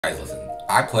Guys, listen,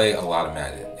 I play a lot of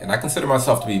Madden, and I consider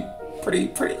myself to be pretty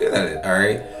good at it,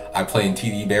 alright? I play in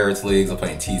TD Barrett's leagues, I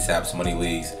play in TSAP's money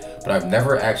leagues, but I've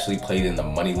never actually played in the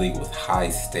money league with high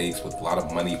stakes, with a lot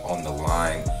of money on the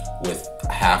line, with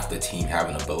half the team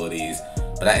having abilities,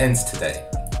 but that ends today,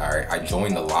 alright? I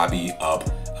joined the Lobby Up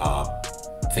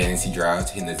fantasy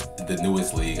draft in the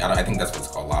newest league. I think that's what it's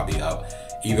called, Lobby Up.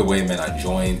 Either way, man, I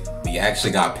joined. We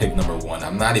actually got pick number 1.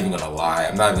 I'm not even gonna lie.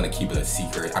 I'm not even gonna keep it a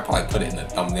secret. I probably put it in the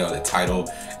thumbnail, the title,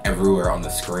 everywhere on the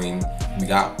screen. We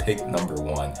got pick number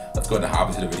 1. Let's go ahead and hop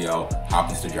into the video,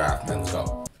 hop into the draft, man. Let's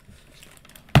go.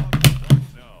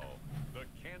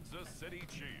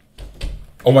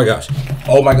 Oh my gosh.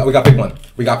 Oh my god, we got pick 1.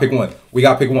 We got pick 1. We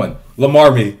got pick 1.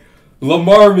 Lamar me.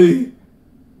 Lamar me.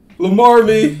 Lamar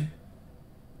me.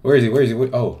 Where is he? Where is he?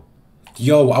 Oh.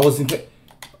 Yo, I was in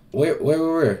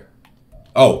Where?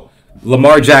 Oh,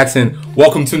 Lamar Jackson.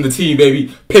 Welcome to the team,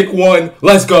 baby. Pick 1.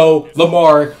 Let's go.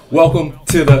 Lamar, welcome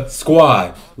to the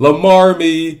squad. Lamar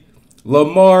me.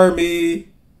 Lamar me.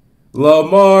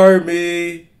 Lamar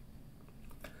me.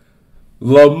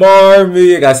 Lamar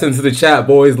me. I got sent to the chat,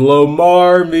 boys.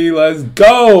 Lamar me. Let's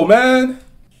go, man.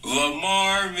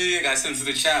 Lamar me. I got sent to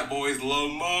the chat, boys.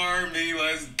 Lamar me.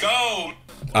 Let's go.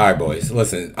 All right, boys.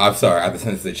 Listen, I'm sorry. I have to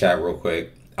send to the chat real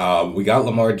quick. We got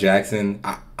Lamar Jackson.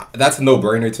 That's a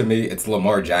no-brainer to me. It's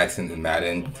Lamar Jackson in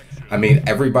Madden. I mean,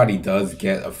 everybody does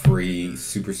get a free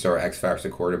superstar X Factor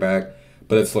quarterback,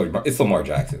 but it's Lamar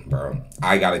Jackson, bro.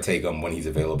 I gotta take him when he's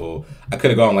available. I could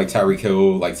have gone like Tyreek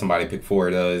Hill, like somebody pick 4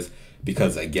 does,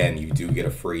 because again, you do get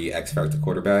a free X Factor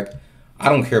quarterback. I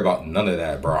don't care about none of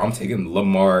that, bro. I'm taking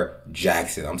Lamar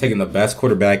Jackson. I'm taking the best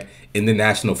quarterback in the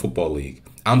National Football League.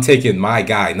 I'm taking my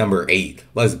guy, number 8.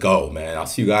 Let's go, man. I'll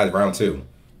see you guys round 2.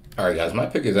 All right, guys, my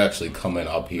pick is actually coming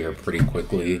up here pretty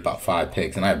quickly, about 5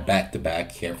 picks, and I have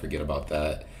back-to-back. Can't forget about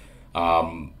that.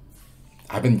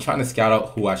 I've been trying to scout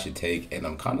out who I should take, and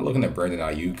I'm kind of looking at Brandon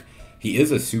Aiyuk. He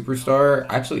is a superstar.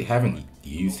 I actually haven't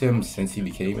used him since he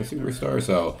became a superstar,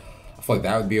 so I feel like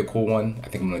that would be a cool one. I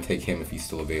think I'm going to take him if he's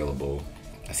still available.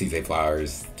 I see Zay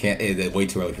Flowers. It's way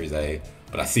too early for Zay,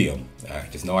 but I see him.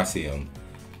 Just know I see him.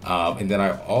 And then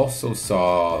I also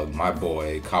saw my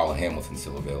boy, Kyle Hamilton,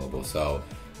 still available, so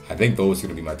I think those are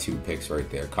going to be my 2 picks right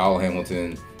there. Kyle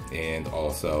Hamilton and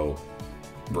also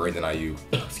Brandon Aiyuk.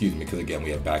 Excuse me, because again, we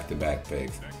have back-to-back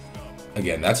picks.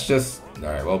 Again, that's just...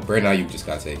 Alright, well, Brandon Aiyuk just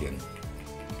got taken.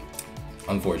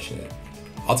 Unfortunate.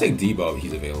 I'll take Debo if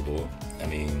he's available. I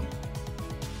mean,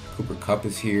 Cooper Kupp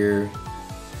is here.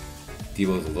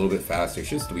 Debo's a little bit faster.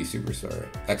 Should still be superstar.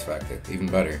 X Factor, even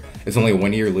better. It's only a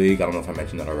 1-year league. I don't know if I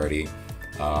mentioned that already.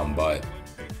 But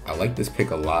I like this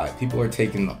pick a lot. People are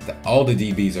taking, all the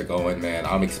DBs are going, man.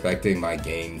 I'm expecting my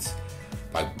games,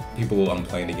 like people I'm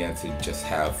playing against, to just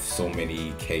have so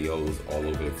many KOs all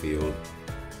over the field.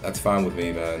 That's fine with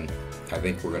me, man. I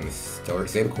think we're going to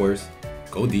stay the course,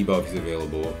 go Debo if he's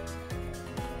available,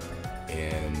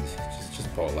 and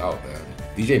just ball out, man.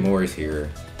 DJ Moore is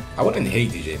here. I wouldn't hate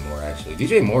DJ Moore, actually.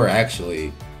 DJ Moore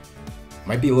actually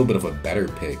might be a little bit of a better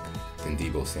pick than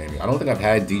Deebo Samuel. I don't think I've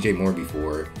had DJ Moore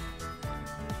before.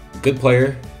 Good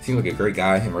player. Seems like a great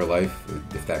guy in real life,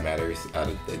 if that matters.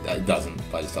 It doesn't,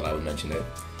 but I just thought I would mention it.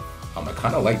 I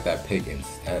kind of like that pick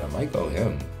instead. I might go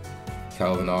him.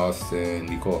 Calvin Austin,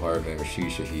 Mecole Hardman,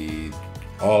 Rashid Shaheed.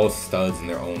 All studs in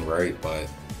their own right, but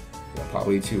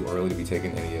probably too early to be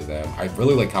taking any of them. I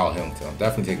really like Kyle Hamilton. I'm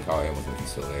definitely taking Kyle Hamilton if he's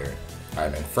still there. All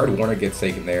right, man. Fred Warner gets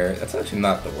taken there. That's actually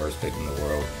not the worst pick in the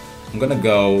world. I'm gonna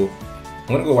go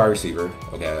wide receiver.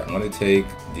 Okay, I'm gonna take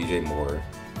DJ Moore,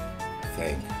 I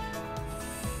think.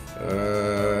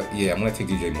 Yeah, I'm gonna take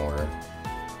DJ Moore.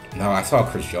 No, I saw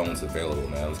Chris Jones available,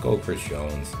 man. Let's go with Chris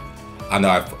Jones. I know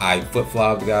I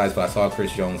flip-flopped, guys, but I saw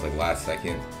Chris Jones like last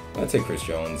second. I'm gonna take Chris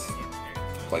Jones.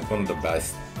 Like one of the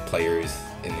best players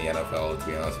in the NFL, to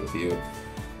be honest with you.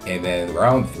 And then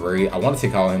round 3, I want to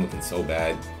take Kyle Hamilton so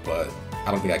bad, but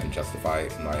I don't think I can justify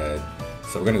it in my head.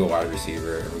 So we're gonna go wide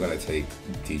receiver, and we're gonna take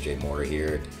DJ Moore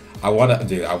here. I want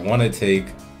to take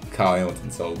Kyle Hamilton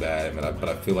so bad, but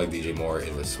I feel like DJ Moore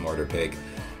is a smarter pick.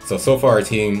 So far our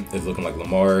team is looking like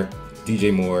Lamar,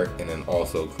 DJ Moore, and then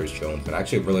also Chris Jones. And I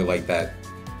actually really like that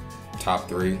top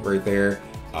 3 right there.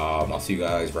 I'll see you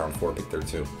guys round 4, pick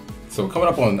 32. So we're coming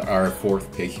up on our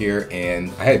 4th pick here,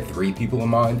 and I had 3 people in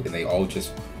mind, and they all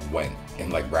just went in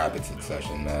like rapid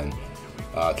succession, man.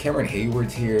 Cameron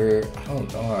Hayward's here. I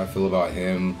don't know how I feel about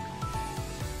him.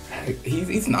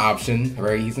 He's an option,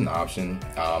 right? He's an option.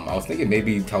 I was thinking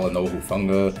maybe Talanoa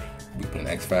Hufanga. We put an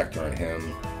X Factor on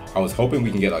him. I was hoping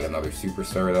we can get like another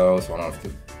superstar though, so I don't have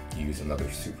to use another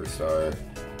superstar.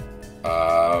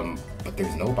 But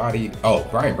there's nobody. Oh,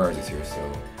 Brian Burns is here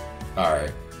still. All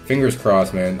right. Fingers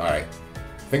crossed, man. All right.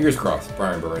 Fingers crossed.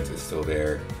 Brian Burns is still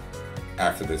there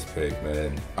after this pick,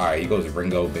 man. All right, he goes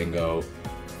Ringo Bingo.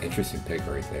 Interesting pick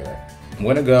right there. I'm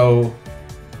going to go...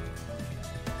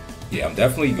 Yeah, I'm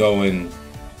definitely going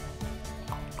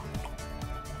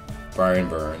Brian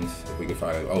Burns, if we can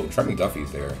find it. Oh, Trent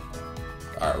McDuffie's there.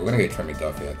 All right, we're going to get Trent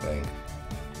McDuffie, I think.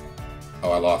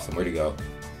 Oh, I lost him. Where'd he go?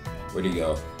 Where'd he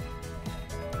go?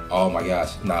 Oh, my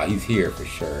gosh. Nah, he's here for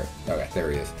sure. Okay,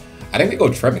 there he is. I think they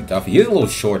go Trent McDuffie. He is a little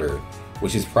shorter,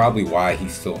 which is probably why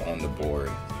he's still on the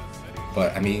board.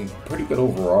 But, I mean, pretty good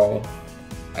overall.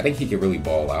 I think he could really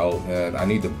ball out, man. I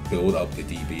need to build up the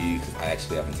DB because I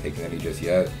actually haven't taken any just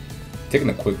yet.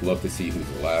 Taking a quick look to see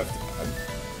who's left.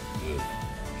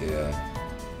 Yeah.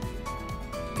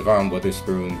 Devon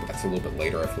Witherspoon, that's a little bit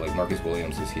later. I feel like Marcus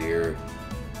Williams is here.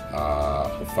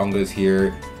 Hufunga's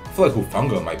here. I feel like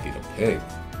Hufunga might be the pick.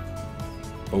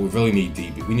 But we really need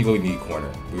DB. We really need corner.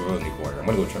 We really need corner. I'm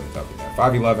going to go Trent McDuffie there.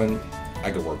 5'11",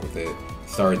 I could work with it.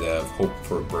 Star Dev, hope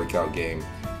for a breakout game.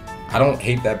 I don't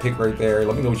hate that pick right there.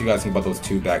 Let me know what you guys think about those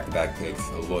two back-to-back picks.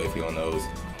 A little iffy on those.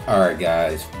 Alright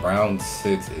guys, round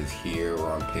 6 is here. We're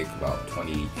on pick about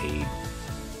 28.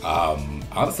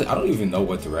 Honestly, I don't even know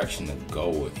what direction to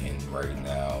go in right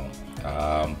now.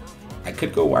 I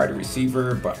could go wide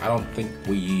receiver, but I don't think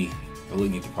we really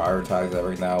need to prioritize that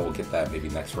right now. We'll get that maybe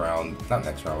next round. Not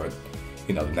next round, but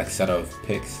you know, the next set of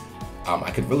picks.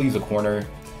 I could really use a corner,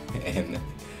 and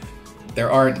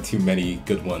there aren't too many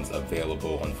good ones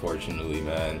available, unfortunately,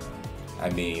 man. I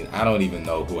mean, I don't even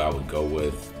know who I would go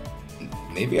with.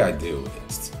 Maybe I do.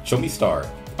 Show me star.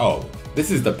 Oh,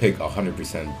 this is the pick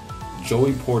 100%.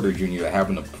 Joey Porter Jr.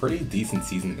 having a pretty decent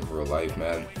season in real life,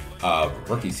 man.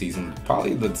 Rookie season,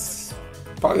 probably the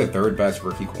third best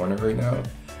rookie corner right now.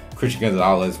 Christian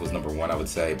Gonzalez was #1, I would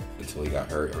say, until he got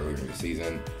hurt earlier in the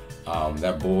season.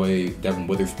 That boy, Devin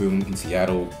Witherspoon in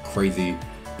Seattle, crazy.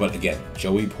 But again,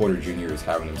 Joey Porter Jr. is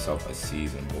having himself a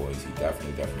season, boys. He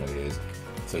definitely is.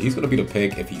 So he's going to be the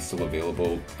pick if he's still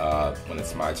available when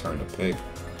it's my turn to pick.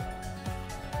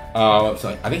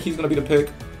 So I think he's going to be the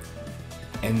pick.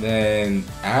 And then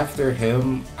after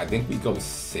him, I think we go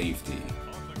safety.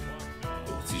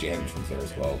 Oh, CJ Anderson's there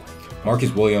as well.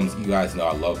 Marcus Williams, you guys know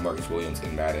I love Marcus Williams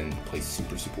in Madden. Plays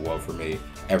super well for me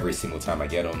every single time I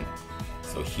get him.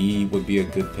 So he would be a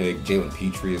good pick. Jalen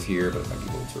Petrie is here, but it might be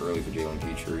a little too early for Jalen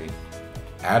Petrie.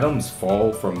 Adam's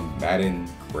fall from Madden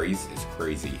Grace is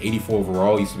crazy. 84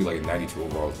 overall, used to be like a 92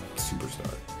 overall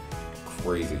superstar.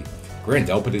 Crazy. Grant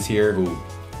Delpit is here, who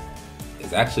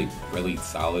is actually really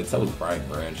solid. So was Brian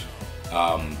Branch.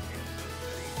 Alright,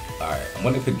 I'm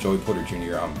going to pick Joey Porter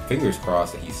Jr. Fingers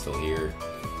crossed that he's still here.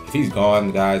 If he's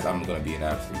gone, guys, I'm going to be in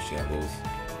absolute shambles.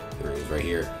 There he is right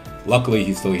here. Luckily,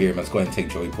 he's still here. Let's go ahead and take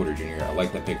Joey Porter Jr. I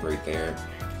like that pick right there.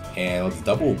 And let's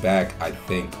double back, I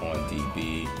think, on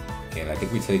DB. And I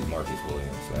think we take Marcus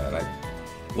Williams.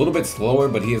 A little bit slower,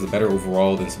 but he has a better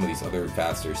overall than some of these other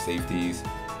faster safeties.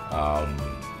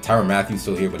 Tyrann Mathieu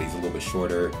still here, but he's a little bit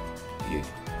shorter. He's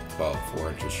about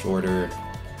 4 inches shorter.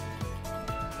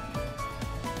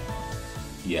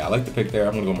 Yeah, I like the pick there.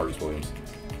 I'm going to go Marcus Williams.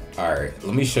 Alright,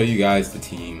 let me show you guys the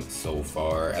team so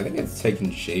far. I think it's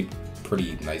taken shape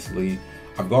pretty nicely.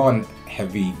 I've gone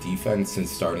heavy defense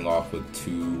since starting off with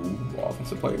 2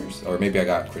 offensive players. Or maybe I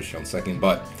got Chris Jones second,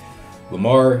 but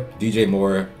Lamar, DJ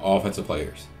Moore, offensive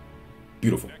players.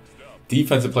 Beautiful.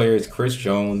 Defensive players, Chris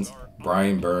Jones,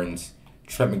 Brian Burns,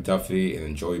 Trent McDuffie, and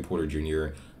then Joey Porter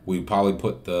Jr. We probably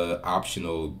put the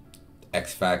optional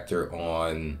X factor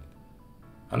on,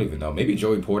 I don't even know, maybe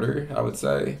Joey Porter, I would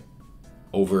say,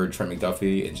 over Trent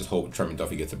McDuffie, and just hope Trent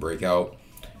McDuffie gets a breakout.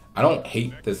 I don't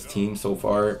hate this team so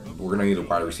far. We're going to need a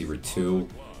wide receiver 2,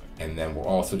 and then we're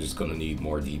also just going to need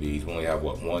more DBs. We only have,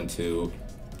 what, 1, 2,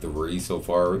 3 so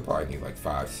far. We probably need like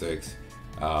 5, 6.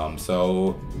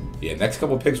 So, yeah, next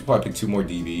couple picks, we'll probably pick 2 more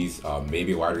DBs,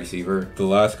 maybe a wide receiver. The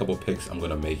last couple picks I'm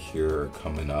going to make here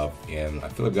coming up, and I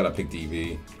feel like I've got to pick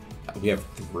DB. We have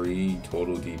 3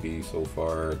 total DBs so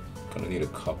far. Going to need a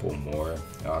couple more,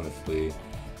 honestly.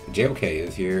 JOK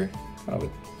is here. Kind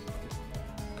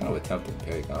of a tempting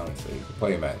pick, honestly. You could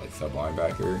play him at like sub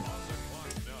linebacker.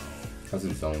 How's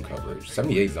his zone coverage?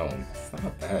 78 zone. It's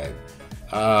not bad.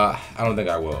 I don't think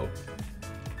I will.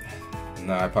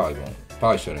 No, I probably won't.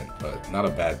 Probably shouldn't, but not a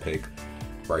bad pick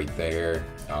right there.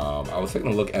 I was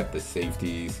taking a look at the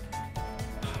safeties.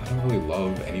 I don't really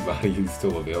love anybody who's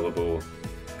still available.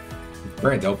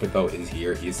 Grant Delpit, though, is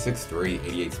here. He is 6'3",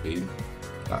 88 speed.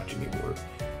 Not Jimmy Ward.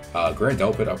 Grant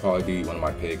Delpit, I'll probably be one of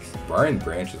my picks. Brian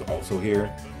Branch is also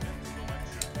here.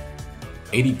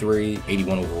 83,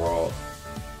 81 overall.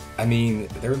 I mean,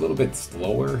 they're a little bit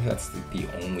slower. That's the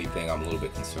only thing I'm a little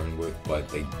bit concerned with, but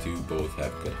they do both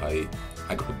have good height.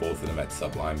 I could put both of them at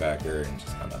sub linebacker and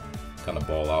just kind of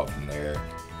ball out from there.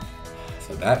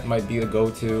 So that might be the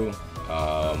go-to.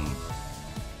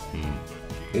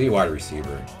 Maybe wide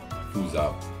receiver. Who's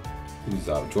up? Who's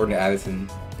up? Jordan Addison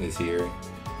is here.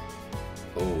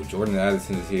 Oh, Jordan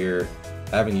Addison is here.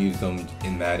 I haven't used him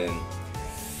in Madden.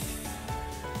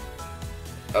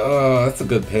 That's a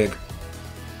good pick.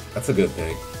 That's a good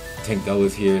pick. Tank Dell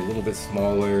is here, a little bit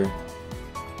smaller.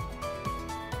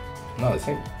 No, the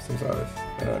same size.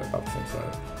 Yeah, about the same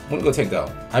size. I'm gonna go Tank Dell.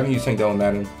 I haven't used Tank Dell in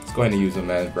Madden. Let's go ahead and use him,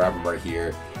 man. Grab him right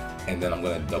here. And then I'm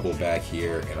gonna double back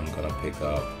here and I'm gonna pick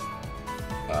up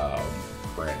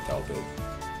Grant Delpit.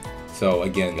 So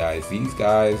again, guys, these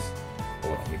guys,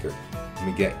 hold on, let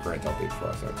me get Grant Delpit before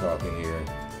I start talking here.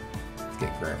 Let's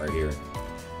get Grant right here.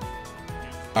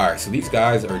 Alright, so these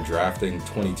guys are drafting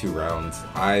 22 rounds.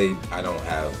 I don't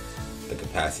have the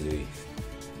capacity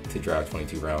to draft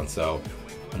 22 rounds, so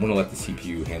I'm going to let the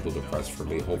CPU handle the press for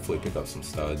me, hopefully pick up some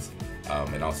studs,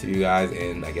 and I'll see you guys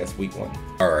in, I guess, week 1.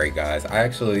 Alright guys,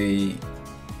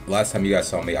 last time you guys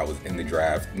saw me, I was in the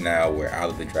draft. Now we're out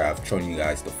of the draft, showing you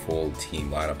guys the full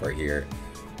team lineup right here.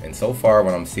 And so far,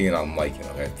 what I'm seeing, I'm liking.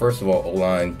 Okay, first of all,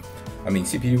 O-line. I mean,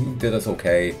 CPU did us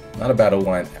okay. Not a bad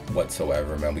O-line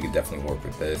whatsoever, man. We could definitely work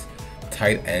with this.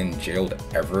 Tight end, Gerald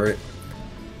Everett.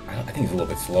 I think he's a little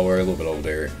bit slower, a little bit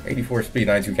older. 84 speed,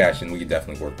 92 catching. We could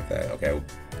definitely work with that, okay?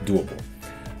 Doable.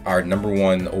 Our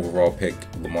 #1 overall pick,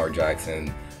 Lamar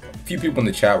Jackson. A few people in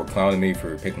the chat were clowning me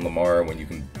for picking Lamar when you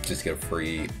can just get a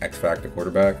free X Factor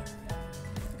quarterback.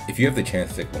 If you have the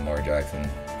chance to take Lamar Jackson,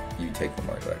 you take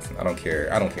Lamar Jackson. I don't care.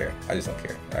 I just don't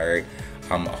care. All right.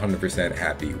 I'm 100%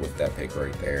 happy with that pick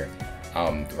right there.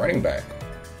 Running back,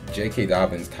 J.K.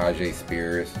 Dobbins, Tajay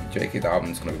Spears. J.K.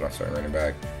 Dobbins is going to be my starting running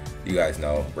back. You guys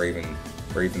know, Raven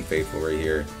faithful right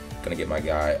here. Going to get my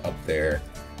guy up there.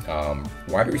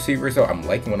 Wide receivers, though, I'm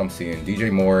liking what I'm seeing.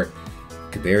 DJ Moore,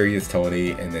 Kadarius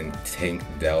Toney, and then Tank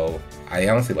Dell. I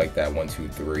honestly like that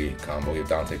 1-2-3 combo. You have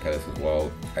Dante Pettis as well.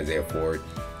 Isaiah Ford.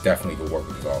 Definitely could work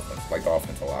with his offense. Like the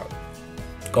offense a lot.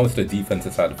 Going to the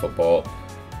defensive side of football.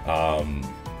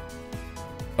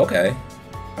 Okay.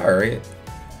 Alright.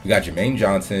 We got Jermaine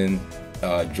Johnson,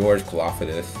 George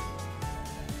Kalafidis,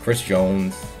 Chris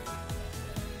Jones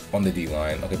on the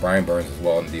D-line. Okay, Brian Burns as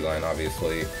well on the D-line,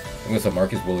 obviously. We got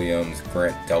Marcus Williams,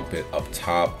 Grant Delpit up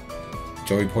top,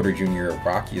 Joey Porter Jr.,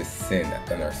 Rocky Sin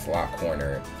in our slot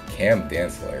corner, Cam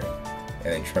Dantzler, and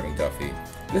then Trent McDuffie.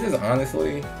 This is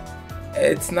honestly,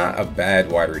 it's not a bad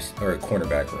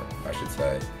cornerback room, I should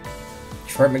say.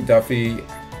 Trent McDuffie,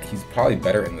 he's probably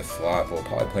better in the slot, but we'll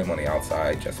probably play him on the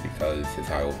outside just because his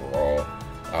high overall.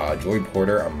 Joey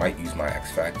Porter, I might use my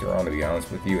X Factor on, to be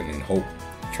honest with you, and then hope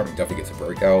Trent McDuffie gets a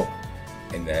breakout.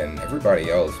 And then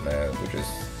everybody else, man, we're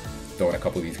just throwing a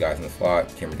couple of these guys in the slot.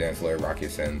 Cameron Dantzler, Rocky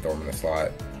Sin, throw him in the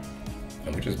slot,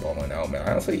 and we're just balling out, man.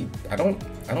 Honestly, I don't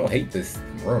hate this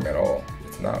room at all.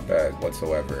 It's not bad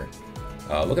whatsoever.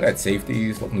 Looking at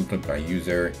safeties, looking at my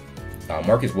user.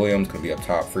 Marcus Williams could be up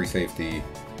top, free safety.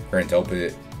 Grant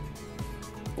Delpit,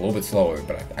 a little bit slower,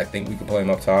 but I think we can play him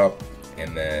up top.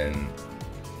 And then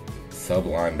sub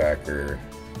linebacker,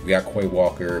 we got Quay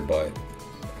Walker, but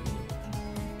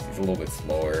he's a little bit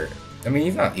slower. I mean,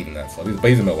 he's not even that slow, but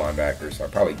he's a middle linebacker, so I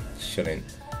probably shouldn't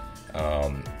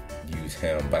use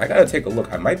him. But I gotta take a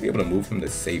look. I might be able to move him to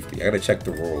safety. I gotta check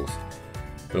the rules.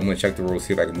 But I'm gonna check the rules,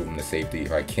 see if I can move him to safety.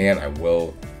 If I can, I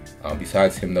will.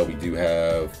 Besides him, though, we do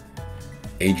have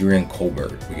Adrian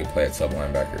Colbert. We can play at sub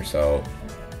linebacker, so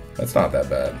that's not that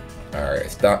bad. All right,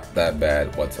 it's not that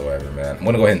bad whatsoever, man. I'm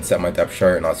gonna go ahead and set my depth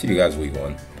chart, and I'll see you guys week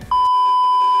 1.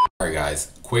 All right,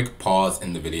 guys, quick pause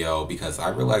in the video because I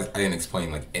realized I didn't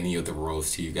explain like any of the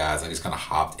rules to you guys. I just kind of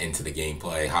hopped into the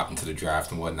gameplay, hopped into the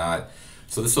draft and whatnot.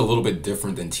 So this is a little bit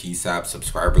different than TSAP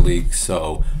Subscriber League.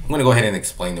 So I'm gonna go ahead and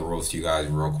explain the rules to you guys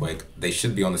real quick. They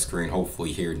should be on the screen,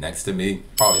 hopefully here next to me,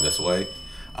 probably this way.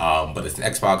 But it's an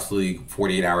Xbox League,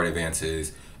 48-hour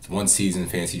advances. It's 1 season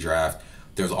fantasy draft.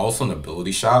 There's also an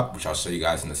ability shop, which I'll show you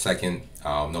guys in a second.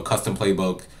 No custom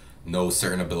playbook, no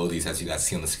certain abilities as you guys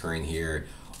see on the screen here.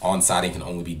 On-siding can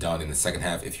only be done in the second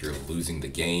half if you're losing the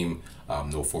game.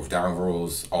 No 4th down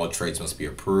rules. All trades must be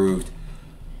approved.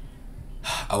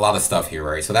 A lot of stuff here,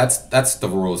 right? So that's the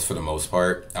rules for the most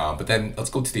part. But then let's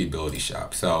go to the ability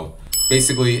shop. So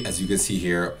basically, as you can see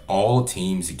here, all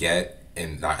teams get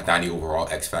in 90 overall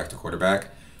X Factor quarterback.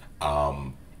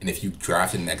 And if you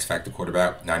drafted an X Factor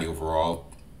quarterback, 90 overall,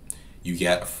 you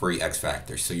get a free X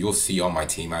Factor. So you'll see on my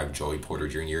team, I have Joey Porter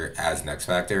Jr. as an X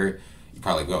Factor. You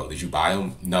probably go, did you buy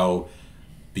him? No,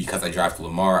 because I drafted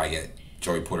Lamar, I get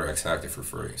Joey Porter X Factor for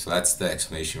free. So that's the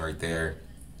explanation right there.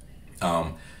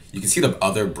 You can see the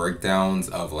other breakdowns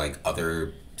of like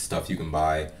other stuff you can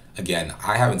buy. Again,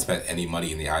 I haven't spent any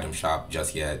money in the item shop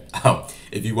just yet.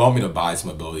 If you want me to buy some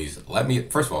abilities,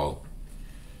 first of all,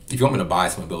 if you want me to buy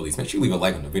some abilities, make sure you leave a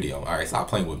like on the video. All right, stop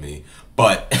playing with me.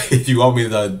 But if you want me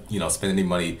to, spend any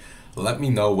money, let me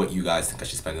know what you guys think I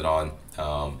should spend it on.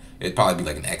 It'd probably be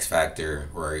like an X Factor,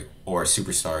 right, or a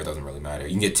Superstar. It doesn't really matter.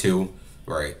 You can get 2,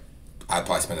 right? I'd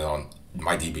probably spend it on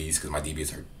my DBs because my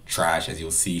DBs are trash, as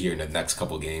you'll see here in the next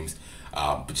couple of games.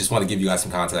 But just want to give you guys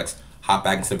some context. Hop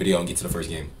back into the video and get to the first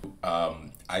game.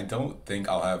 I don't think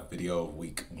I'll have video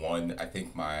week 1. I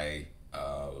think my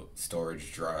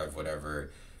storage drive,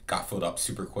 whatever, got filled up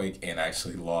super quick, and I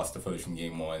actually lost the footage from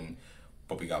game 1,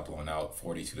 but we got blown out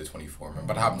 42-24.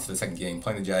 But hop into the second game,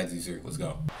 playing the Jags easier. Let's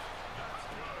go.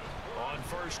 On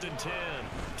 1st and 10,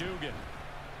 Dugan.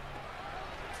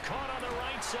 Caught on the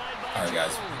right side by All right,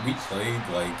 guys, we played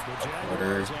like a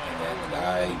quarter, and then the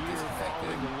guy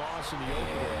disconnected,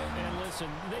 and listen,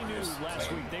 they knew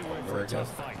last week they were for a tough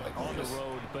fight on the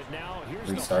road, but now here's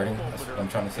restarting. That's what I'm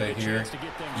trying to say here. He's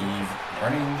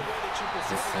running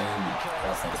the same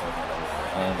crossing over and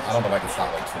over. I don't know if I can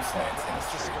stop like 2 slants in a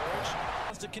street.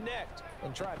 To connect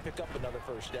and try and pick up another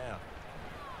first down.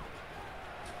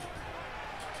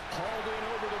 Hauled in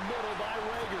over the middle by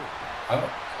Rager.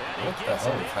 What the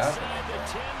hell is happening,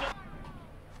 man?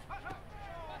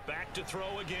 Back to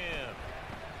throw again.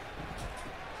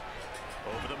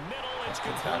 Over the middle, it's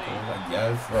Good complete. tackle, I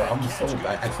guess. Bro, I'm just so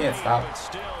I can't stop.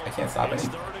 I can't stop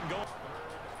anything.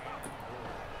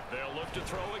 They'll look to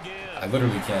throw again. I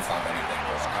literally can't stop anything,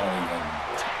 bro. I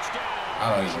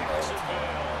don't even know what's going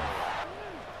on.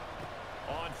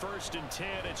 On 1st and 10,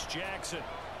 it's Jackson.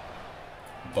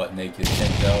 Butt naked,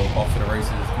 Denzel, off to the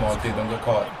races. Come on, kid, don't get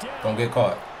caught. Don't get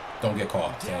caught. Don't get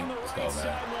caught. Dang, let's go,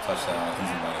 man. Touchdown,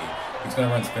 easy money. He's gonna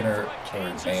run spinner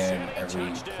or man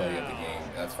every play of the game.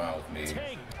 That's fine with me.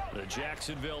 The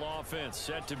Jacksonville offense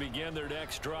set to begin their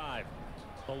next drive.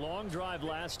 A long drive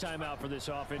last time out for this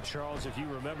offense, Charles. If you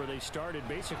remember, they started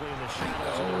basically in the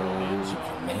shadows of their own end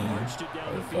zone, marched it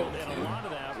down the field, and a lot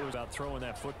of that was about throwing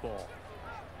that football.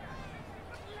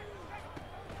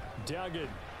 Duggan.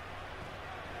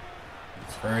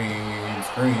 Screen,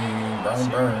 Brian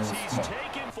Burns. He's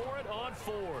taken for it on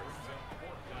 4th.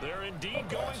 They're indeed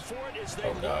going for it as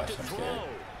they look to throw.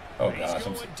 Oh gosh, He's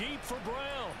going deep for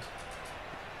Brown.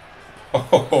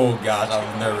 Oh gosh, I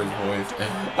was nervous, boys.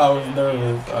 I was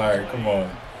nervous. All right, come on.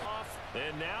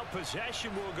 And now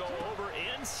possession will go over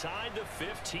inside the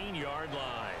 15-yard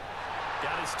line.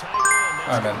 Got his tight end.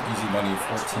 All right, man, easy money,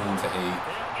 14-8.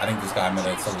 I think this guy might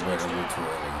have celebrated a little too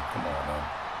early. Come on, man.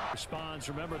 Responds.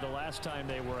 Remember the last time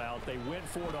they were out, they went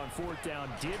for it on 4th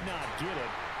down, did not get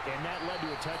it, and that led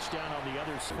to a touchdown on the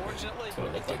other side. Fortunately, it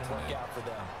didn't work out for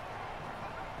them.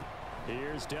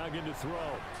 Here's Duggan to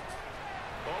throw.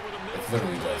 Over the middle. It's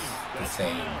literally just the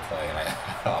same play, and I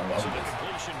love this.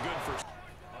 Completion good for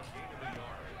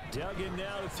Duggan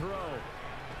now to throw.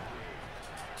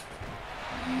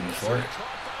 Short.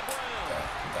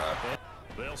 Okay,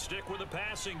 they'll stick with the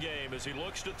passing game as he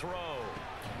looks to throw.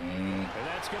 And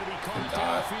that's going to be caught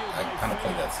downfield. I kind of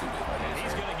played that stupid. And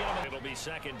he's going to get him. It'll be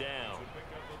 2nd down.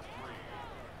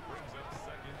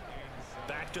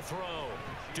 Back to throw.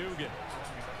 Dugan.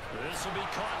 This will be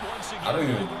caught once again. I don't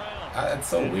even. That's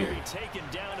so and weird. He'll be taken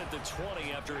down at the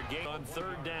 20 after a game on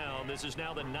 3rd down. This is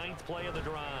now the 9th play of the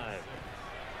drive.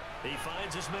 He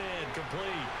finds his man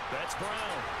complete. That's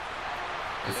Brown.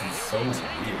 This is so weird,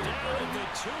 bro.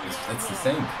 It's the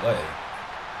same play.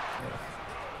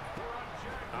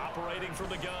 Operating from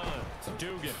the gun.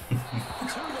 Dugan. To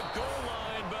the goal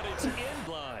line, but it's in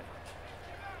line.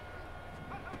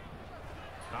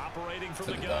 Operating from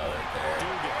the gun. Right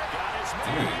Dugan got his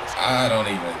man. Dude, I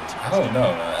don't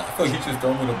know, man. I feel like he just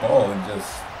throw me the ball and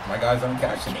just, my guys aren't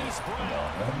catching it. Come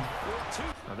on, man.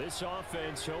 Now this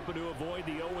offense hoping to avoid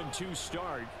the 0-2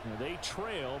 start. Now they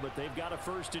trail, but they've got a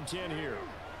 1st and 10 here.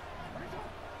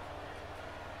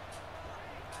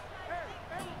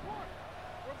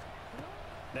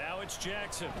 Now it's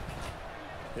Jackson.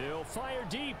 He'll fire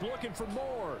deep, looking for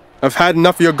more. I've had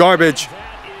enough of your garbage.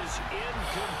 That is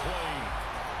incomplete.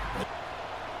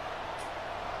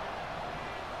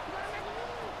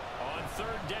 On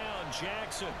 3rd down,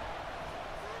 Jackson.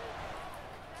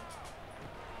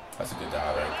 That's a good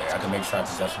dive right there. I had to make sure I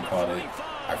possession caught it.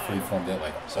 I freeformed it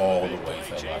like all the way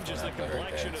to the left on that play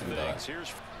right there. It's a good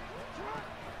dive.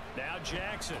 Now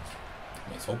Jackson.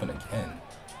 He's open again.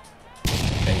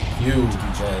 Thank you,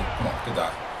 DJ. Come on, good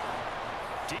dive.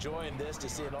 Enjoying this to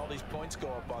seeing all these points go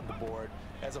up on the board.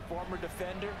 As a former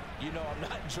defender, you know I'm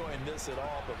not enjoying this at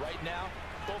all. But right now,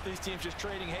 both these teams just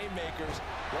trading haymakers.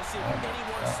 Let's see if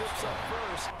anyone slips up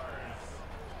first.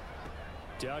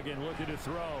 Duggan looking to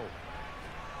throw.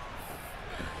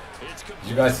 Did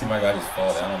you guys see my guy just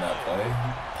fall down on that play?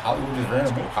 Hollywood just ran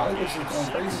him. Hollywood's just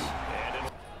going crazy.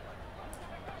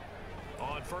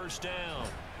 On first down,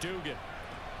 Dugan.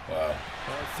 Wow.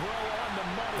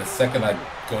 The second I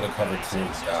go to cover 2,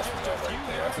 Josh was out right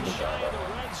there. That's a good job by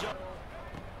him.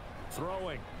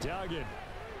 Throwing, Duggan.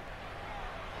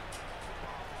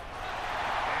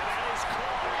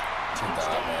 Good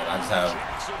job, man. I just have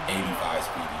 85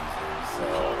 speed users, so.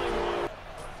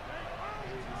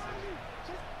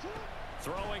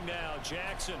 Throwing now,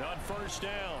 Jackson on first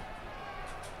down.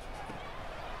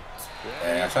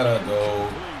 Hey, I try to go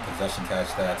possession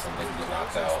catch that so they can get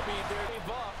knocked out.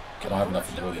 I don't have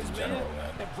enough ability in general,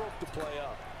 man.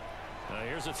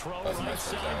 Here's a throw. That's a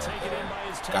nice first down.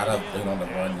 Gotta lean on the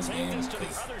run this game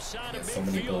because he has so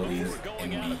many abilities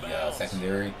in the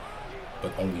secondary,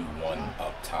 but only one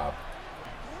up top.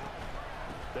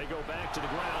 They go back to the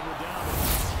ground. We're down.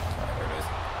 Alright, there it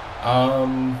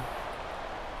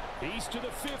is. He's to the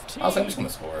 15. I'm just gonna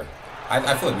score.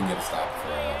 I feel like we can get a stop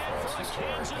for us to score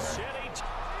right there.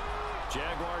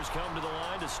 Jaguars come to the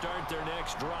line to start their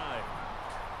next drive.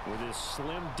 With this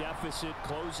slim deficit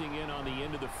closing in on the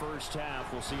end of the first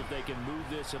half, we'll see if they can move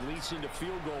this at least into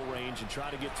field goal range and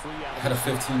try to get 3 out of it. Had a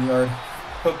 15-yard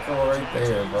hook goal right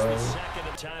there, bro. The second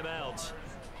of timeouts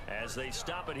as they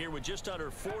stop it here with just under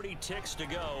 40 ticks to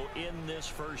go in this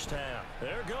first half.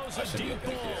 There goes a deep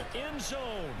ball, end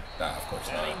zone. Nah, of course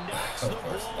not. And he knocks the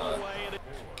ball away.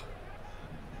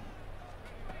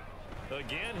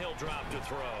 Again, he'll drop to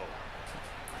throw.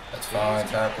 That's fine,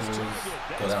 tackles. Go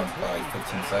down to probably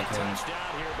 15 seconds.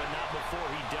 Touchdown here, but not before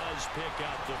he does pick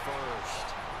up the first.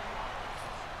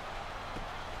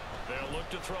 They'll look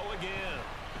to throw again.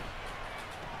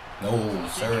 No,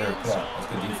 sir. Come on. That's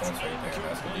good defense right there.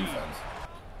 That's good defense.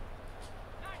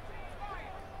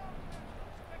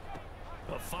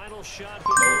 A final shot. No,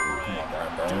 come on,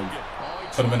 Brian Burns.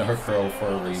 Put him in a hook throw for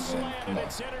a reason. Come on.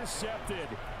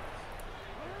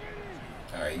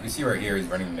 All right, you can see right here he's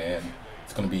running man.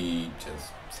 It's going to be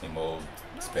just same old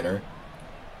spinner.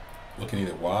 Looking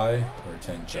either Y or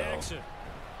tank Joe.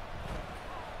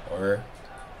 Or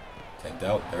tanked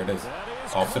out. There it is.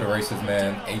 Off to the races,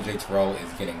 man. AJ Terrell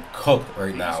is getting cooked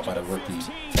right now by the rookie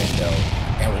Tank Joe.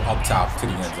 And we're up top to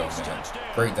the end zone, man.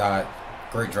 Great dot.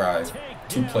 Great drive.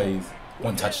 2 plays.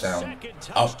 1 touchdown.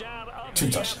 Up. 2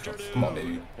 touchdowns. Come on,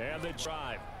 baby. And the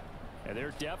drive. And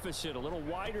their deficit a little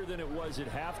wider than it was at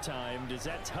halftime. Does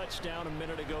that touchdown a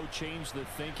minute ago change the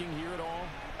thinking here at all?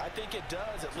 I think it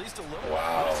does, at least a little.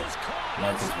 Wow.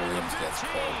 Marcus Williams gets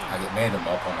cooked. I get manned him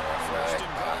up on the running back.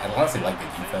 I honestly like the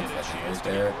defense that he was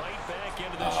there.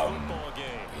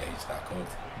 Yeah, he's not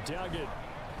cooked. Duggan.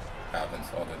 Happens,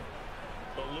 all good.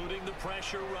 Eluding the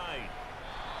pressure right.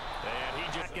 And he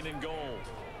just in goal.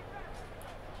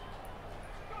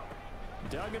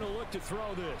 Duggan will look to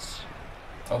throw this.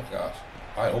 Oh gosh,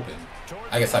 wide open.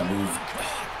 I guess I moved.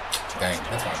 Dang,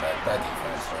 that's not bad. Bad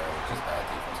defense, bro. Just bad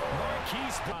defense all around.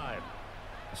 Keys time.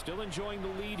 Still enjoying the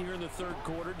lead here in the third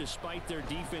quarter, despite their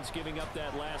defense giving up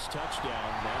that last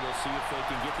touchdown. Now we'll see if they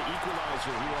can get the equalizer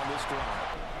here on this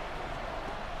drive.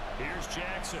 Here's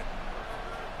Jackson.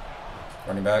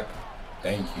 Running back.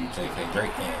 Thank you, JK.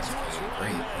 Great hands, kid.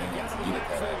 Great hands. Needed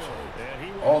that,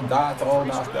 actually. All dots, all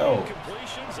knocked out.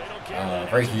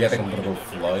 Right here, I think I'm going to go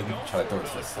flood. Try to throw it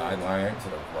to the sideline, to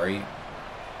the right.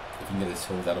 If he can get his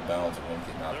toes out of bounds, it won't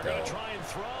get knocked out.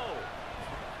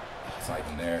 It's not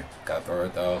even there. Gotta throw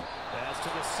it, though.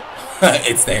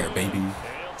 It's there, baby. Come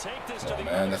on,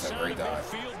 man. That's a great dive.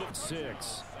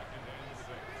 6.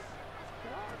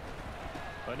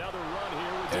 Another run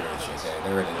here with there it is, JK.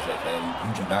 There it is, JK.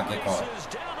 You do not get caught.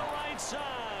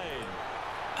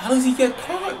 How does he get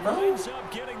caught, bro?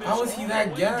 How is he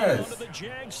that gassed?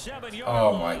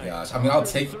 Oh my gosh. I mean, I'll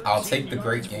take the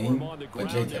great game, but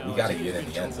JK, we gotta get in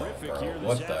the end zone, bro.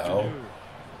 What the hell?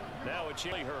 Now it's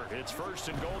hurt. It's first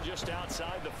and goal just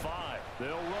outside the 5. They'll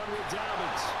run with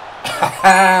Dobbins.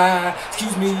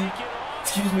 Excuse me.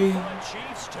 Excuse me.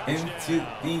 Into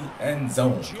the end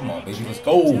zone. Come on, baby. Let's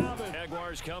go.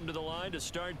 Jaguars come to the line to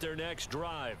start their next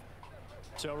drive.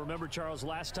 So remember, Charles,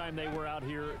 last time they were out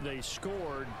here, they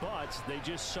scored, but they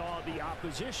just saw the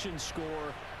opposition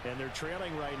score, and they're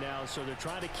trailing right now, so they're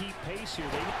trying to keep pace here.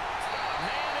 Man,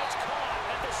 it's caught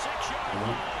at the 6-yard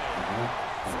line.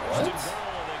 What? First and goal.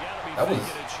 They got to be taking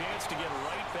a chance to get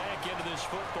right back into this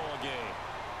football game.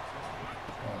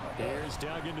 Oh my God. Here's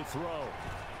Duggan to throw.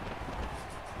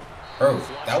 Bro,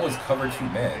 that was cover 2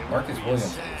 man. Marcus Williams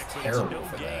is terrible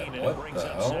for that. What the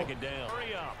hell?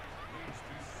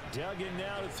 Dug in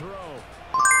now to throw.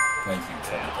 Thank you,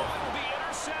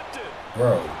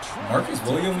 bro. Marcus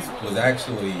Williams was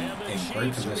actually in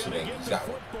great positioning. He got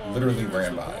literally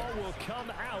ran by.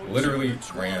 Literally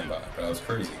ran by. That was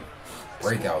crazy.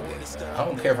 Breakout games, man. I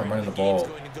don't care if I'm running the ball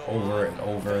over and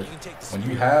over. When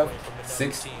you have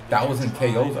 6,000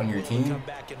 KOs on your team,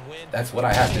 that's what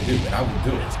I have to do, and I will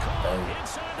do it,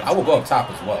 bro. I will go up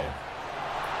top as well.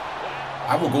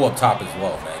 I will go up top as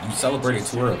well, man. You celebrated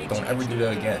too early. Don't ever do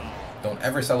that again. Don't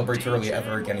ever celebrate too early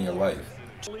ever again in your life.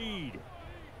 Lead.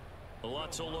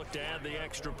 Lutz will look to add the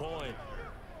extra point.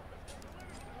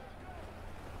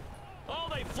 Oh,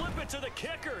 they flip it to the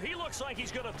kicker. He looks like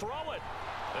he's going to throw it.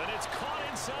 And it's caught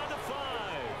inside the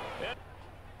 5.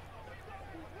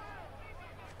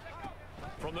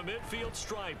 From the midfield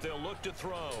stripe, they'll look to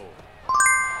throw.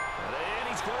 And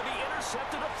he's going to be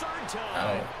intercepted a 3rd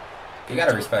time. You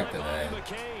gotta respect it, man.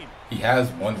 He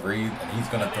has one read, and he's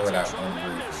gonna throw it out one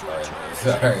read regardless.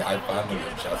 Sorry, I finally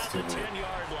adjusted to it.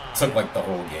 Took like the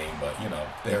whole game, but you know,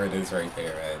 there it is right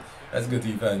there, man. That's good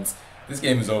defense. This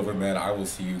game is over, man. I will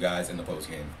see you guys in the post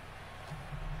game.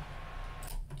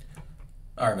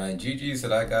 All right, man. GG's to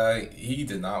that guy. He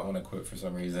did not want to quit for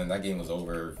some reason. That game was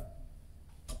over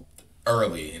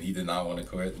early, and he did not want to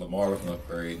quit. Lamar with an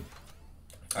upgrade.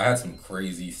 I had some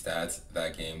crazy stats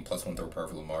that game. +1 throw per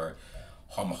for Lamar.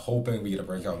 I'm hoping we get a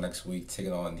breakout next week,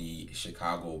 taking on the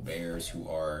Chicago Bears, who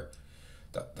are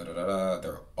they're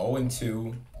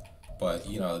 0-2, but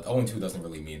you know 0-2 doesn't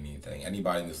really mean anything.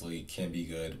 Anybody in this league can be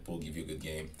good. We'll give you a good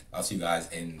game. I'll see you guys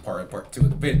in part 2 of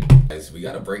the video. Guys, we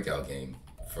got a breakout game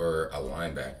for a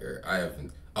linebacker.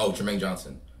 Jermaine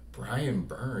Johnson, Brian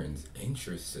Burns.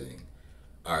 Interesting.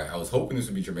 All right, I was hoping this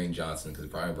would be Jermaine Johnson because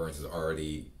Brian Burns is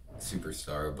already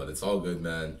superstar, but it's all good,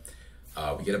 man.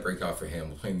 We get a breakout for him.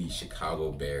 We're playing the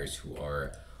Chicago Bears, who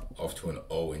are off to an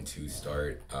 0-2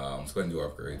 start. Let's go ahead and do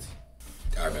upgrades.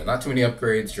 All right, man, not too many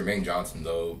upgrades. Jermaine Johnson,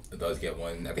 though, does get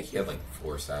one. I think he had like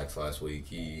 4 sacks last week.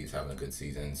 He's having a good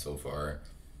season so far.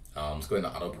 Let's go ahead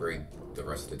and auto-upgrade the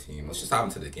rest of the team. Let's just hop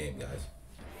into the game, guys.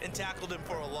 And tackled him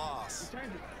for a loss.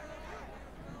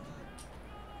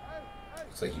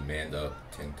 Looks like he manned up,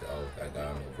 tanked out that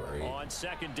down over 8. On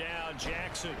 2nd down,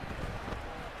 Jackson.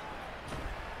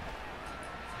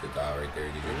 Good dot right there,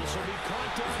 DJ.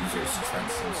 Users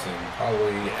Trent Simpson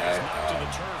probably at to the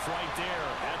turf right there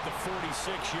at the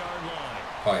 46-yard line.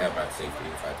 Probably have at safety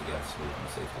if I had to get smooth on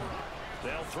the safety.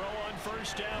 They'll throw on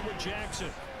 1st down with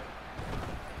Jackson.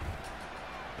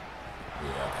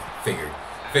 Yeah,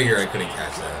 figured I couldn't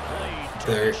catch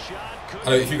that.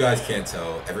 If you guys can't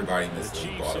tell, everybody in this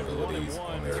league bought abilities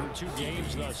on their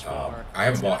DBs. I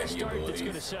haven't bought any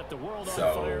abilities,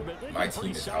 so my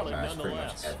team is outmatched pretty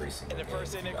much every single game.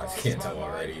 If you guys can't tell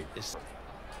already.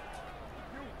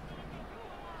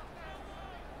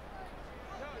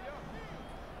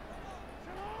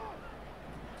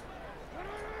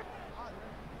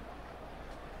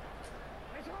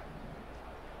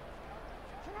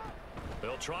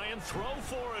 They'll try and throw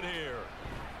for it here.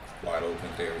 Wide open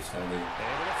there, Tony.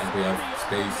 And we have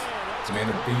space. 2-man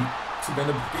to beat. 2-man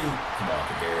to beat. Come on,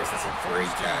 Kadarius. That's a great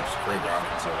catch. Great route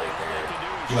control right there.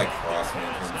 He like crossman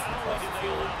him from across the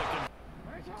field.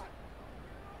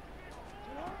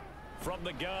 From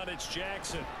the gun, it's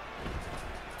Jackson.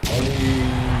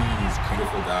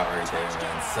 Beautiful dot right there,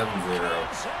 man.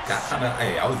 7-0. Got kind of,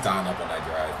 hey, I was dying up on that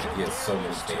drive. He has so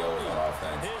many KOs on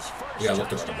offense. We got to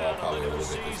look around the ball probably a little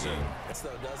bit this game.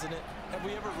 Though, doesn't it? Have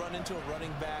we ever run into a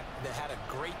running back that had a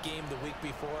great game the week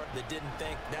before that didn't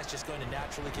think that's just going to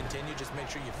naturally continue? Just make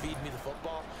sure you feed me the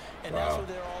football. And that's what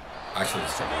they're all. Actually,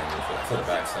 just trying to the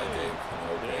backside dig.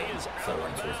 I'm hoping so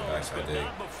run towards the backside dig.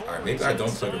 All right, maybe I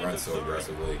don't play the run so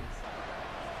aggressively.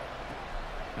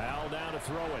 Al down to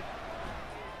throw it.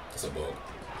 It's a book.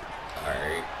 All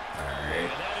right.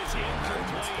 Let's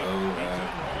go, man.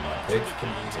 My picks,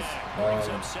 please.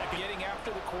 Getting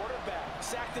after the quarterback.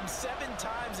 Sacked him 7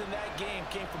 times in that game.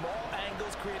 Came from all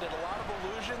angles, created a lot of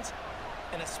illusions,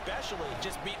 and especially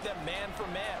just beat them man for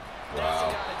man.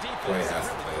 Wow. Boy,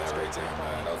 has to play that right there,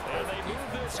 man. That was perfect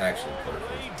defense. Actually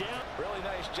perfect. Really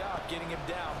nice job getting him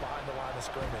down behind the line of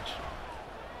scrimmage.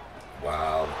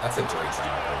 Wow. That's a great time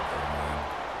right there,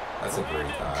 man. That's a great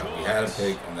time. We had a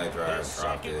pick on that drive,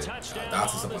 dropped it.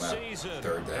 Dotson up on that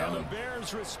 3rd down. And the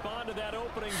Bears respond to that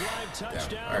opening drive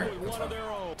touchdown with one of their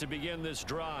own to begin this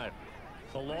drive.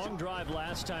 A long drive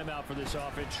last time out for this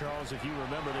offense, Charles. If you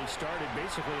remember, they started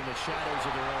basically in the shadows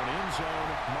of their own end zone.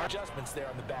 Adjustments there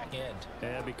on the back end.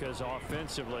 And because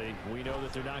offensively, we know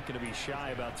that they're not going to be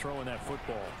shy about throwing that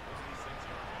football.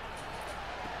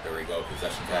 There we go.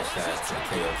 Possession catch stats. And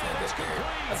KO can't get there.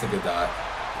 That's a good dot.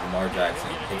 Lamar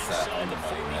Jackson hits that on the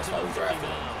money, man. That's why we drafted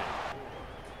him.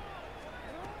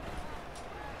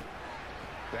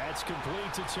 That's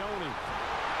complete to Tony.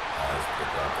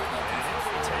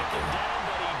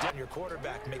 Your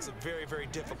quarterback makes it very, very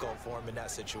difficult for him in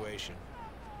that situation.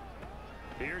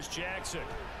 Here's Jackson.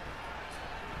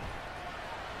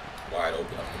 Wide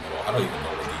open up the middle. I don't even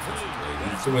know what defense he played.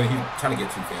 He's trying to get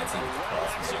too fancy with the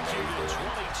cross. It's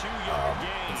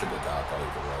a good dot, though,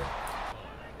 either way.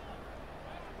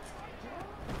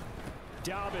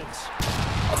 Dobbins.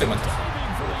 I'll take my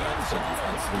touchdown for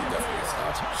defense. We definitely get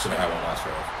stopped. Should have had one last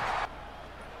drive.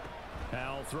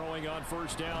 Howell throwing on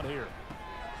first down here.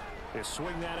 They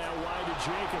swing that out wide to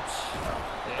Jacobs.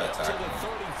 That's to the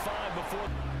 35 before.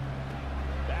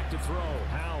 Back to throw.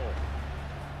 Howell.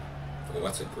 Oh,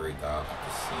 that's a great dot.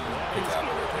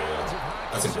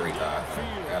 That's a great dot. I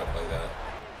gotta play that.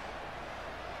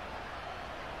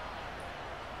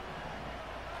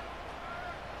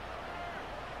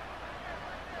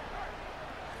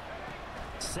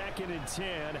 Second and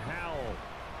 10. Howell.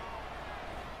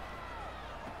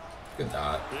 Good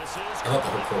dot. I thought the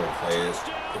whole quarter play it.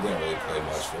 They didn't really play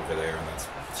much over there on that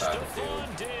side of the field.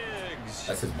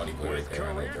 That's his money play right there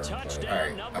on that during play.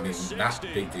 Alright, I mean, not a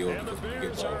big deal because we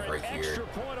get ball right here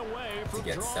to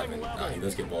get 7. He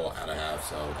does get ball out of half,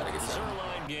 so gotta get 7.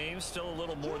 Game, still a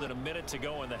little more than a minute to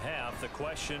go in the half. The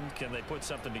question, can they put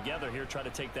something together here, try to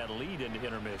take that lead into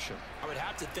intermission? I would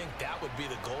have to think that would be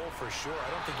the goal for sure. I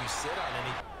don't think you sit on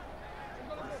any.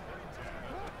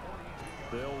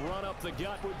 They'll run up the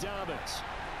gut with Dobbins.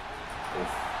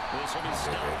 This will be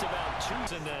stopped about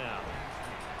 2 now.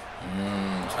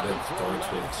 Try to throw it to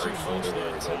his right shoulder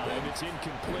where it's open. It's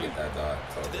incomplete. Get that dot.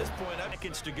 At this point,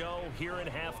 seconds to go here in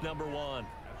half number 1.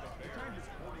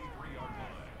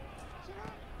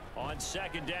 On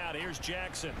second down, here's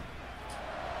Jackson.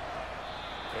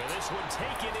 And this one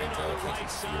taken in on the right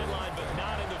sideline, but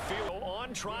not in the field.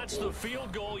 On trots the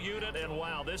field goal unit, and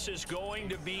wow, this is going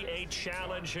to be a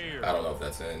challenge here. I don't know if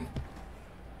that's in.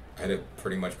 I hit it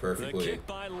pretty much perfectly.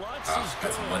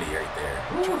 That's money right there.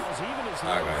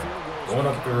 Alright, going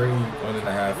up 3,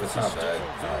 1.5. It's not bad.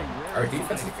 Our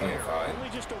defense is playing fine. We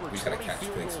just gotta catch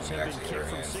picks when they actually hit our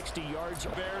hands. 60 yards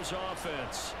Bears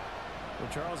offense. Well,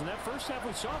 Charles, in that first half,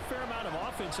 we saw a fair amount of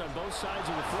offense on both sides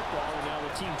of the football, and now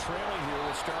the team trailing here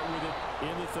will start with it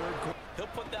in the third quarter.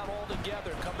 He'll put that all together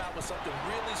and come out with something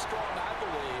really strong, I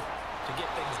believe, to get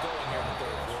things going here in the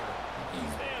third quarter.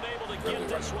 And able to get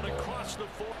this one across the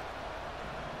floor.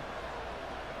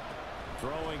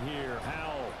 Throwing here,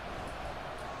 Howell.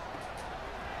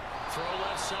 Throw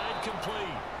left side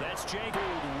complete. That's Jacob.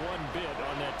 One bit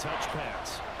on that touch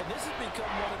pass. And this has become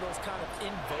one of those kind of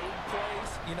in-vogue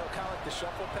plays, you know, kind of like the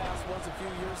shuffle pass was a few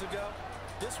years ago.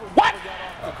 This one never got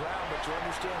off the ground, but you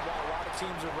understand why a lot of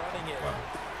teams are running it.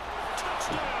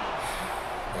 Touchdown!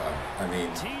 I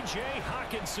mean, T.J.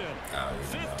 Hockenson,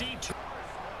 52.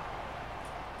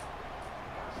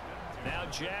 Now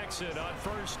Jackson on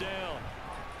first down.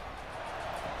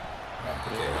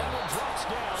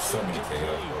 So many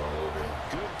KOs all over.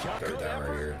 Third down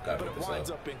right here. Gotta put this winds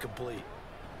up. up incomplete.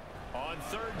 On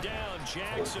third down,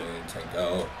 Jackson. Open,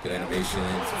 Tango, good animation.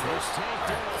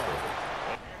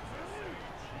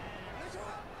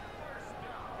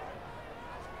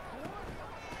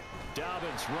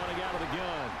 Dobbins running out of the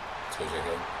gun. Let's go,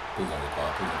 Jacob. Who's on the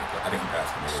clock? Who's on the clock? I think he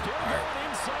passed me. Alright.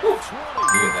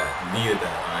 Needed that. Needed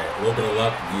that. Alright. A little bit of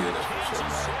luck. Needed that for sure,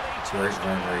 man. Great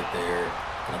run right there.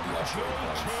 Gonna be up to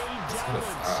points. It's gonna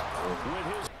stop, bro.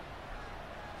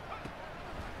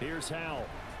 Here's Howell.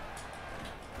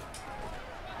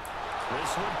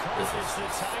 This one caught. It's the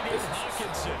tight end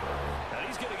Hockenson. Now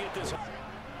he's gonna get this.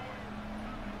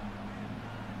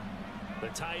 The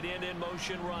tight end in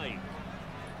motion right.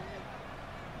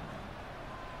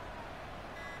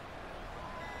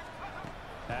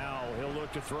 Howell, he'll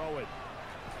look to throw it.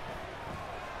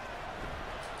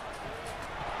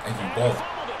 Thank you, ball.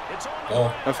 Ball.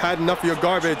 I've had enough of your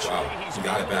garbage. Wow, he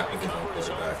got it back with his own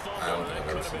quarterback. I don't think I've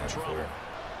ever seen that before.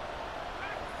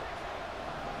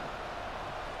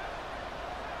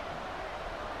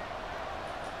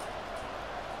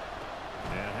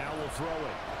 And Howell will throw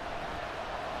it.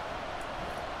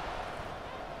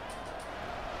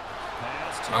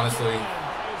 Honestly,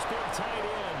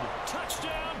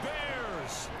 touchdown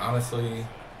Bears. Honestly,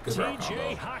 good route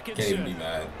combo. Can't even be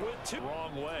mad.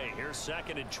 Wrong way. Here's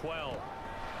second and 12.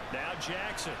 Now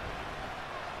Jackson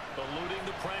eluding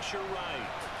the pressure right.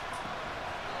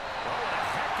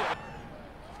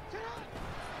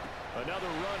 Another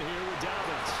run here with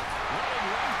Dobbins. Running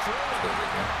right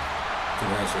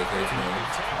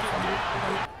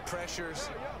through. pressures,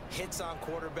 hits on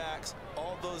quarterbacks,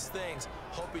 all those things,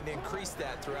 hoping to increase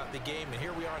that throughout the game. And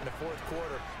here we are in the fourth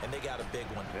quarter, and they got a big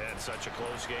one. And such a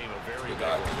close game, a very We big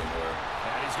got one. to get more.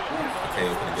 And he's going to have Okay,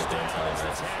 we're gonna get first them down times. as the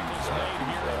That's a tackle's huge made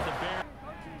here at the drop. Bears.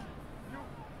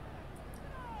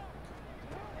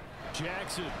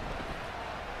 Jackson.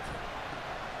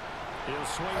 He'll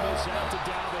swing this out to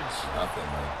Dobbins. Nothing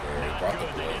right there. Not Brought the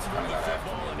good. They blitz. didn't Kind move of the got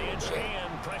after football in me a inch little bit.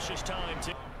 hand. Precious time.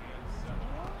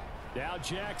 Now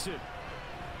Jackson.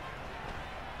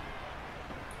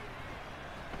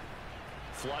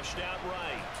 Flushed out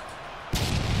right.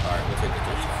 All right, we'll take the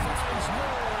touchdown.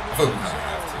 I feel we kind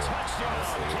of have to,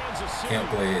 honestly. Can't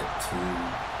play it too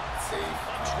safe.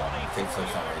 Take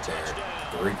touchdown right there.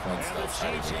 3 points left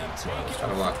side of the game. So let's try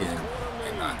to lock in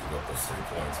and not give up those 3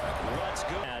 points. Let's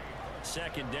go. At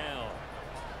second down.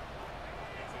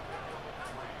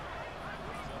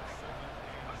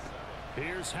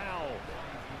 Here's Howell.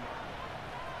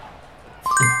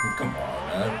 Come on,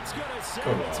 man.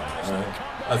 Come on, man.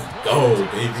 Let's go,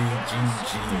 baby.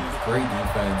 GG's. Great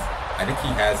defense. I think he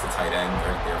has the tight end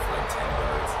right there for like 10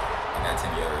 yards. And that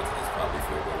 10 yards is probably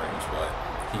field goal range. But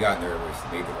he got nervous,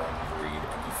 made the wrong read,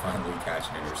 and he finally catch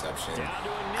an interception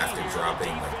after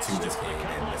dropping like 2 this game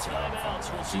and missing out on the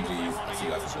final. GG's. I'll see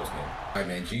you guys in the post game. All right,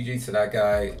 man. GG's to that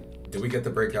guy. Did we get the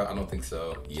breakout? I don't think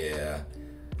so. Yeah.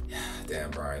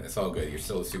 Damn, Brian. It's all good. You're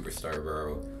still a superstar,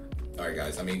 bro. All right,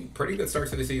 guys. I mean, pretty good start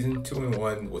to the season.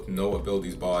 2-1 with no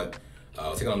abilities bought.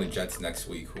 I'll take on the Jets next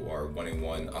week, who are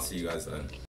 1-1. I'll see you guys then.